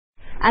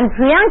And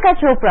Priyanka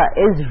Chopra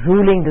is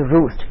ruling the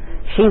roost.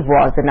 She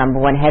was the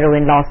 #1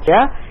 heroine last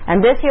year,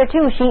 and this year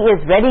too she is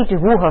ready to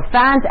woo her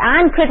fans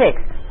and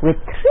critics with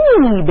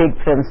 3 big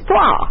films to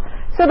star.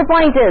 So the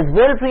point is,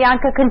 will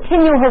Priyanka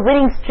continue her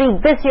winning streak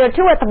this year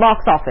too at the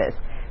box office?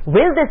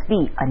 Will this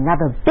be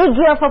another big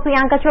year for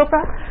Priyanka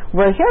Chopra?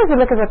 Well, here's a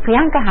look at what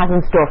Priyanka has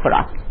in store for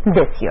us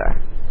this year.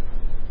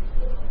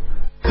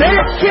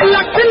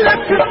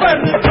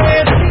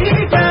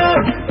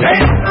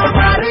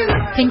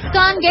 Things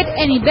can't get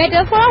any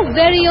better for our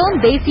very own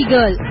Desi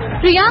girl.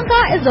 Priyanka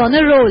is on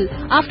a roll.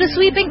 After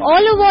sweeping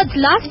all awards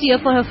last year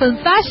for her film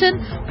Fashion,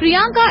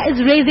 Priyanka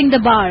is raising the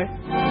bar.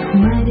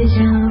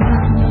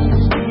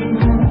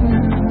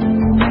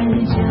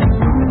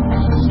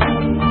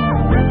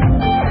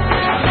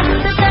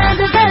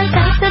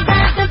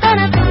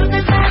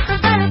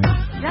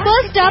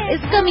 First up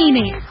is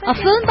Kaminey, a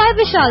film by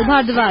Vishal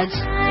Bhardwaj.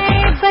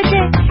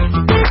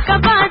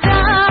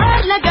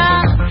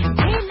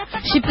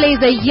 She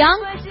plays a young,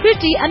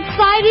 pretty and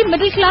fiery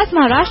middle-class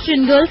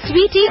Maharashtrian girl,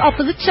 Sweetie,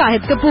 opposite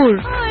Shahid Kapoor.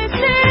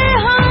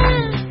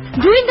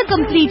 Doing the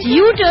complete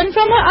U-turn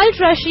from her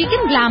ultra-chic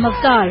and glam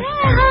avatar.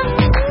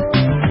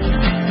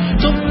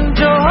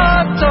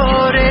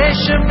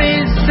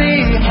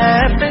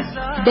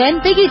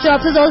 Then Piggy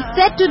Chops is all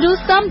set to do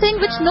something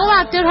which no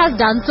actor has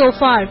done so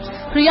far.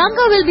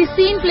 Priyanka will be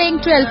seen playing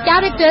 12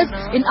 characters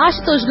in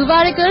Ashutosh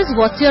Guvarekar's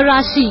What's Your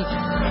Rashi.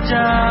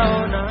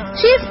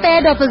 She is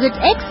paired opposite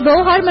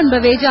ex-beau Harman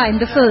Baweja in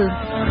the film.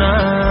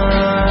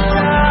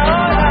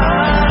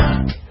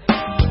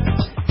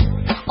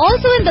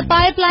 Also in the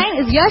pipeline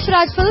is Yash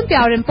Raj's film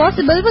Pyar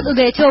Impossible with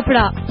Uday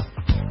Chopra,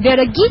 where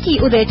a geeky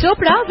Uday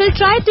Chopra will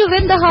try to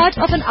win the heart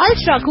of an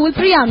ultra-cool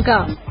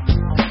Priyanka.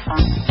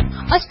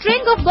 A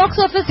string of box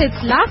office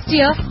hits last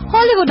year,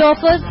 Hollywood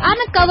offers and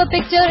a cover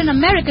picture in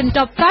American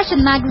top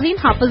fashion magazine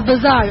Harper's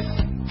Bazaar.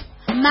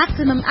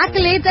 Maximum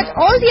accolades at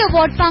all the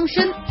award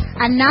functions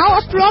and now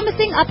a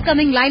promising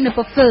upcoming lineup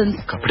of films.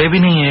 कपड़े भी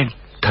नहीं है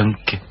ढंग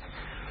के.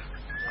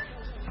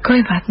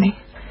 कोई बात नहीं.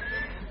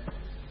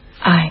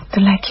 I to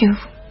like you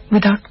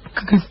without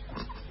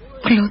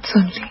clothes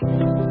only.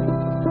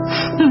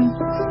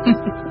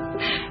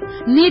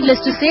 Needless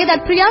to say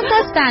that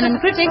Priyanka's fans and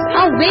critics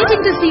are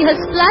waiting to see her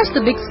splash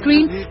the big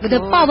screen with her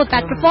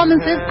power-packed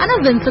performances and a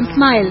winsome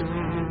smile.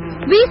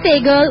 We say,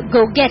 girl,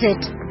 go get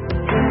it.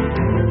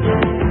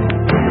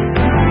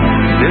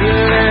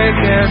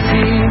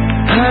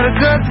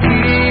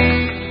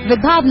 With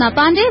Bhavna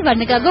Pandey,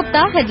 Varnika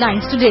Gupta,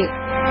 Headlines Today.